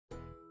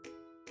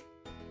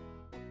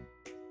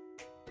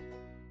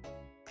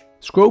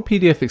Scroll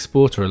PDF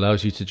Exporter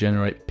allows you to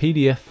generate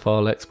PDF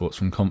file exports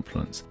from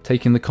Confluence,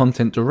 taking the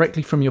content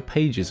directly from your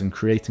pages and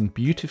creating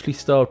beautifully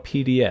styled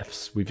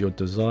PDFs with your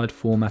desired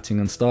formatting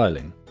and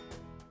styling.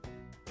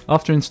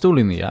 After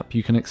installing the app,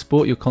 you can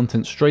export your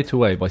content straight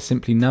away by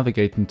simply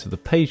navigating to the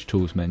Page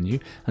Tools menu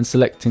and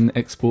selecting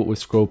Export with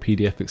Scroll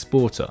PDF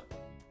Exporter.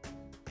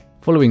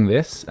 Following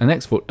this, an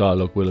export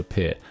dialog will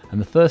appear,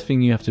 and the first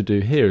thing you have to do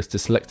here is to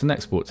select an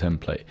export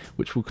template,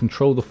 which will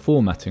control the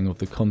formatting of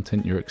the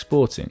content you're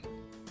exporting.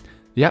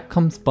 The app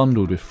comes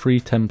bundled with 3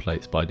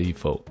 templates by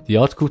default. The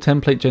article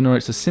template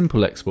generates a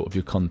simple export of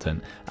your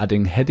content,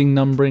 adding heading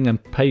numbering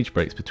and page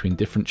breaks between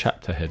different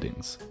chapter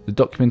headings. The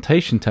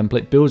documentation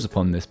template builds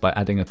upon this by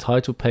adding a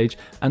title page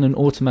and an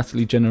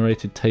automatically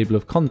generated table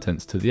of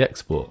contents to the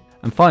export.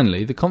 And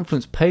finally, the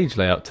Confluence page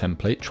layout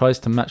template tries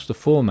to match the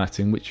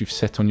formatting which you've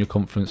set on your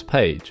Confluence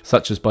page,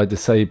 such as by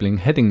disabling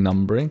heading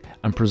numbering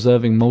and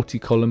preserving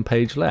multi-column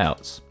page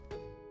layouts.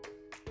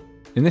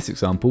 In this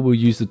example, we'll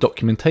use the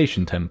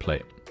documentation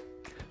template.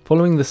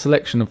 Following the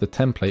selection of the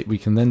template, we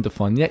can then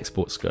define the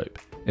export scope.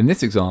 In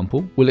this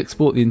example, we'll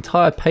export the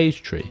entire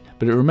page tree,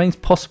 but it remains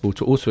possible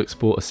to also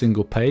export a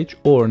single page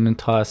or an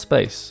entire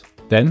space.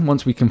 Then,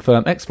 once we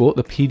confirm export,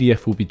 the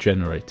PDF will be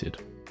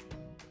generated.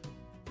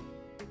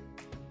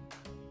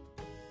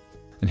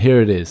 And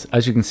here it is.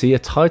 As you can see, a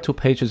title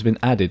page has been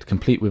added,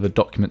 complete with a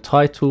document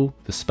title,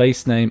 the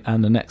space name,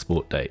 and an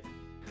export date.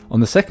 On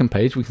the second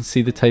page, we can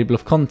see the table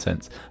of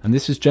contents, and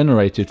this is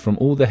generated from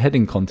all the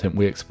heading content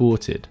we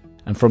exported.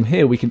 And from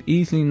here we can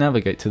easily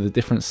navigate to the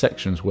different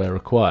sections where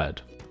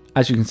required.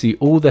 As you can see,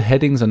 all the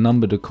headings are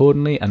numbered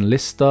accordingly, and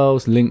list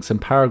styles, links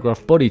and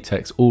paragraph body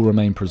text all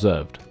remain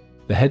preserved.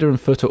 The header and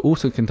footer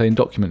also contain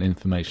document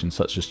information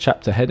such as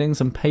chapter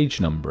headings and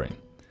page numbering.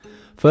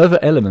 Further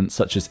elements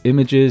such as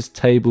images,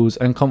 tables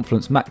and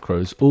Confluence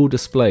macros all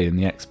display in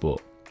the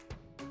export.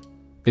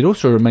 It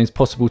also remains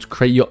possible to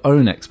create your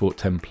own export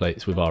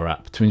templates with our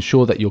app to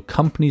ensure that your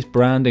company's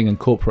branding and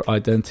corporate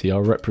identity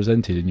are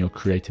represented in your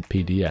created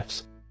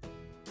PDFs.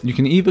 You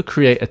can either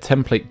create a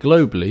template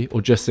globally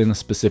or just in a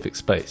specific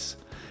space.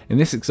 In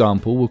this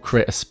example, we'll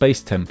create a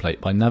space template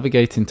by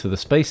navigating to the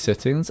space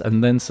settings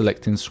and then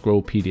selecting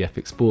Scroll PDF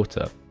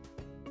Exporter.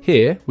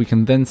 Here, we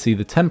can then see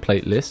the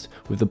template list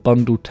with the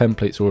bundled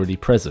templates already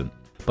present.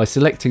 By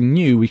selecting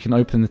New, we can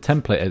open the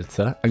template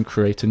editor and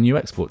create a new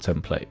export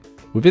template.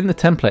 Within the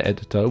template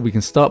editor, we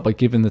can start by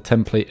giving the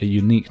template a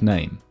unique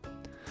name.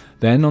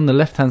 Then on the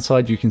left hand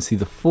side, you can see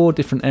the 4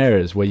 different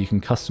areas where you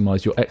can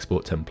customize your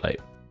export template: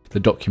 the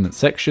document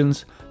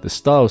sections, the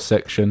styles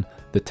section,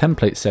 the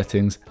template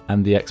settings,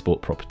 and the export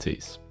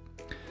properties.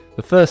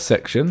 The first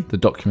section, the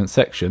document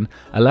section,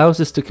 allows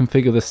us to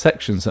configure the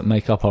sections that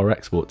make up our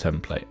export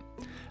template.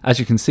 As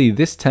you can see,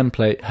 this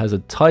template has a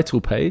title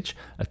page,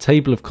 a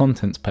table of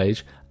contents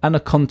page, and a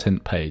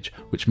content page,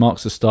 which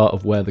marks the start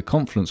of where the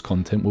Confluence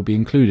content will be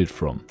included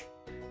from.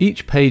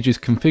 Each page is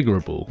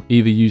configurable,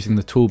 either using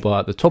the toolbar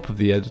at the top of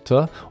the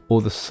editor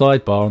or the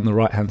sidebar on the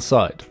right hand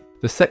side.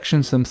 The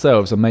sections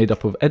themselves are made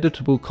up of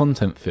editable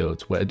content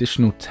fields where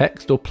additional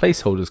text or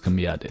placeholders can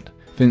be added.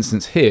 For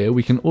instance, here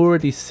we can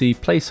already see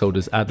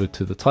placeholders added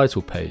to the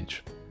title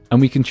page.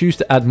 And we can choose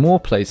to add more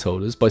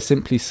placeholders by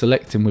simply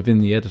selecting within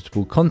the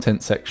editable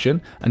content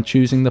section and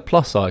choosing the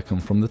plus icon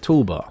from the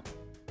toolbar.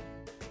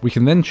 We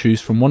can then choose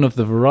from one of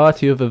the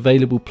variety of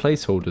available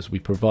placeholders we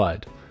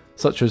provide,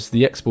 such as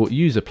the export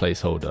user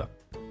placeholder.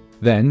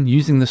 Then,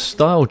 using the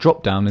style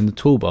drop-down in the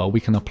toolbar, we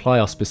can apply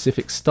our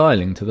specific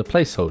styling to the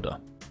placeholder.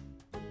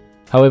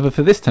 However,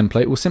 for this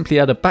template, we'll simply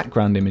add a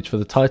background image for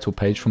the title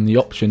page from the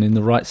option in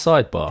the right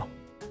sidebar.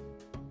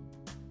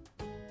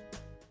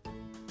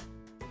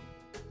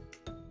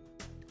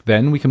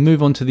 Then we can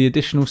move on to the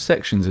additional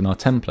sections in our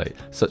template,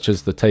 such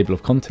as the table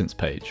of contents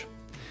page.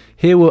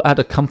 Here we'll add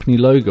a company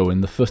logo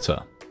in the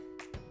footer.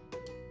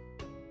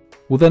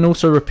 We'll then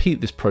also repeat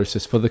this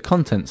process for the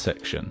content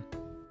section.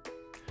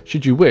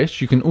 Should you wish,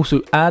 you can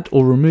also add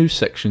or remove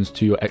sections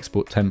to your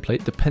export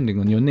template depending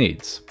on your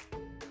needs.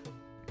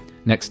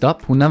 Next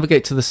up, we'll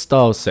navigate to the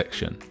styles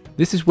section.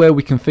 This is where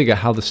we configure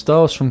how the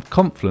styles from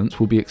Confluence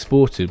will be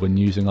exported when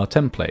using our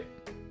template.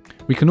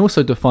 We can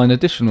also define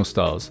additional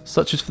styles,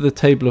 such as for the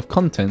table of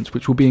contents,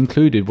 which will be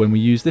included when we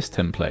use this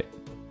template.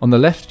 On the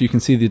left, you can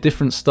see the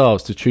different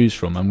styles to choose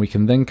from, and we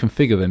can then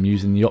configure them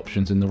using the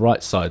options in the right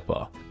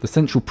sidebar. The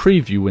central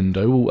preview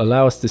window will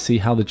allow us to see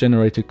how the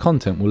generated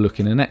content will look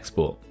in an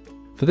export.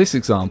 For this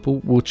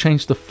example, we'll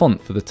change the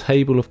font for the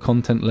table of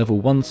content level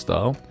 1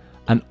 style,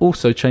 and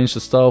also change the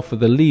style for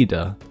the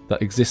leader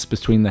that exists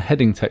between the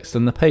heading text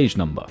and the page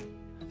number.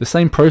 The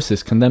same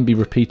process can then be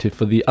repeated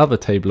for the other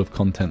table of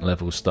content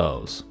level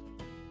styles.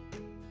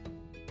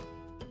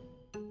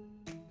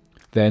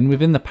 Then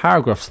within the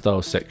paragraph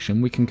style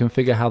section, we can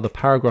configure how the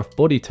paragraph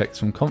body text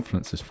from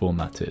Confluence is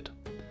formatted.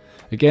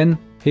 Again,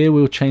 here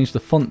we'll change the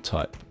font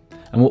type,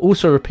 and we'll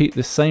also repeat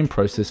this same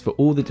process for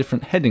all the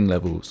different heading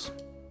levels.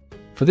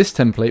 For this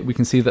template, we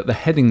can see that the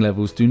heading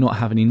levels do not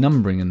have any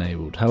numbering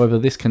enabled. However,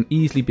 this can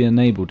easily be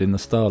enabled in the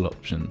style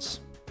options.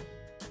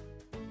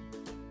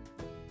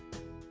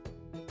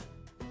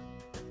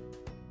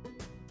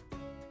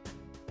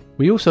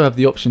 We also have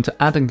the option to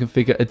add and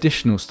configure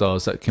additional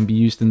styles that can be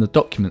used in the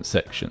document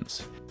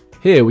sections.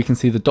 Here we can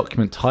see the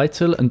document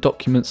title and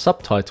document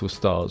subtitle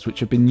styles which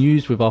have been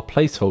used with our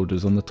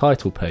placeholders on the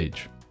title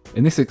page.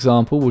 In this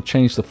example, we'll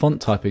change the font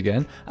type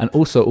again and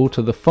also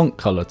alter the font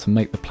color to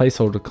make the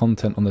placeholder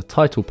content on the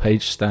title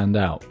page stand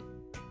out.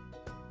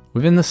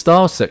 Within the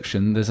styles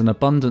section, there's an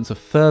abundance of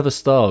further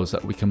styles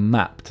that we can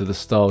map to the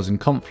styles in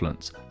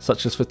Confluence,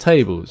 such as for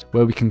tables,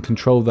 where we can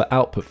control the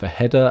output for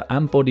header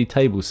and body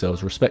table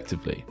cells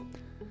respectively.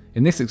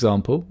 In this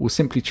example, we'll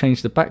simply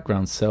change the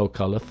background cell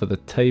color for the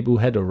table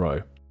header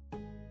row.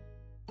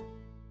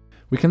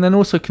 We can then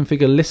also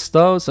configure list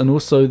styles and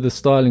also the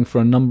styling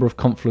for a number of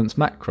Confluence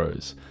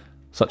macros,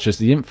 such as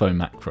the info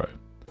macro.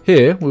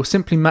 Here, we'll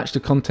simply match the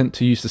content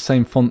to use the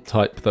same font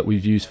type that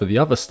we've used for the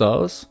other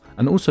styles,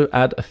 and also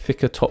add a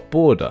thicker top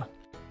border.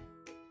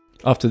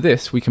 After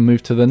this, we can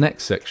move to the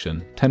next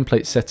section,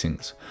 Template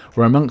Settings,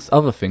 where amongst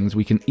other things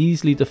we can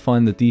easily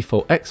define the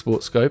default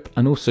export scope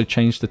and also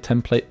change the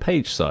template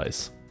page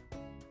size.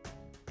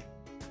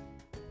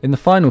 In the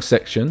final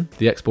section,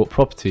 the Export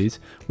Properties,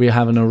 we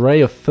have an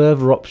array of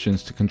further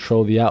options to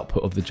control the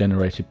output of the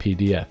generated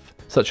PDF,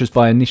 such as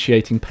by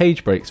initiating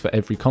page breaks for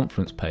every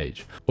Confluence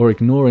page, or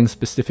ignoring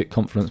specific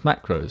Confluence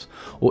macros,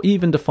 or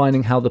even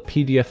defining how the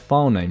PDF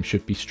file name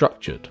should be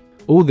structured.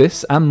 All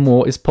this and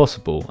more is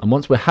possible, and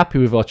once we're happy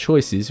with our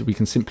choices, we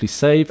can simply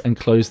save and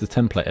close the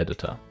template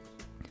editor.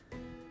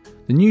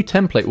 The new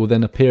template will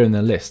then appear in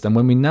the list, and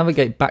when we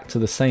navigate back to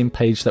the same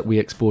page that we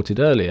exported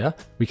earlier,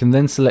 we can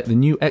then select the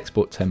new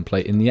export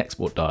template in the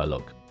export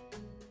dialog.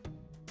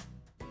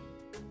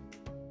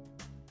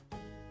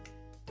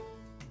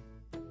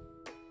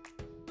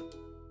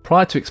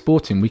 Prior to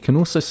exporting, we can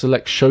also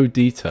select Show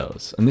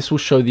Details, and this will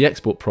show the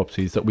export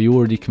properties that we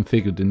already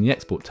configured in the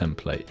export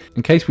template,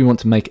 in case we want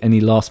to make any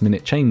last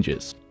minute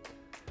changes.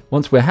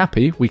 Once we're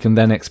happy, we can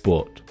then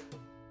export.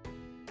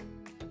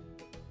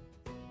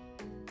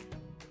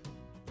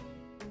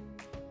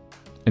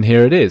 And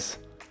here it is.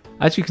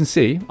 As you can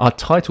see, our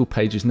title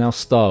page is now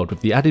styled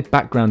with the added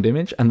background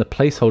image and the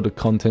placeholder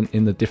content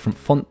in the different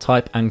font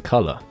type and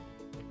color.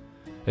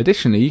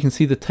 Additionally, you can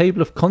see the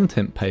table of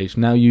content page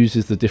now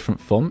uses the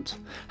different font,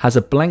 has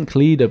a blank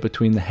leader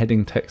between the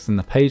heading text and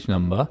the page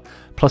number,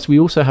 plus we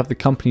also have the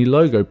company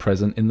logo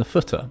present in the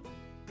footer.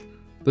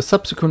 The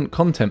subsequent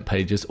content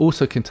pages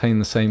also contain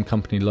the same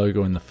company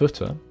logo in the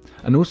footer,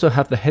 and also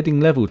have the heading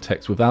level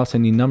text without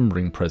any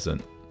numbering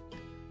present.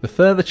 The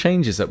further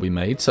changes that we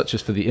made, such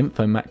as for the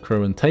info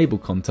macro and table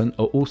content,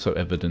 are also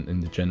evident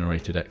in the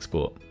generated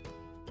export.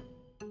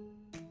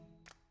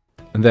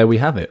 And there we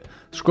have it.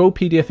 Scroll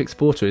PDF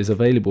Exporter is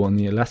available on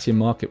the Atlassian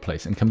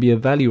Marketplace and can be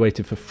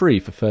evaluated for free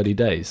for 30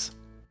 days.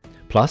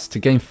 Plus, to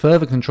gain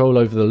further control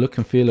over the look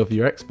and feel of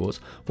your exports,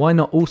 why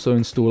not also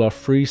install our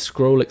free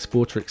Scroll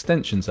Exporter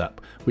Extensions app,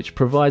 which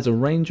provides a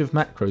range of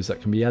macros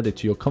that can be added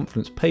to your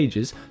Confluence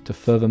pages to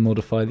further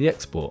modify the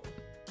export.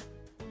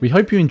 We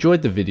hope you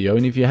enjoyed the video,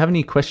 and if you have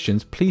any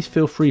questions, please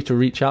feel free to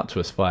reach out to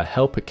us via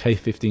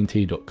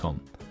help@k15t.com.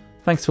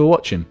 Thanks for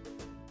watching.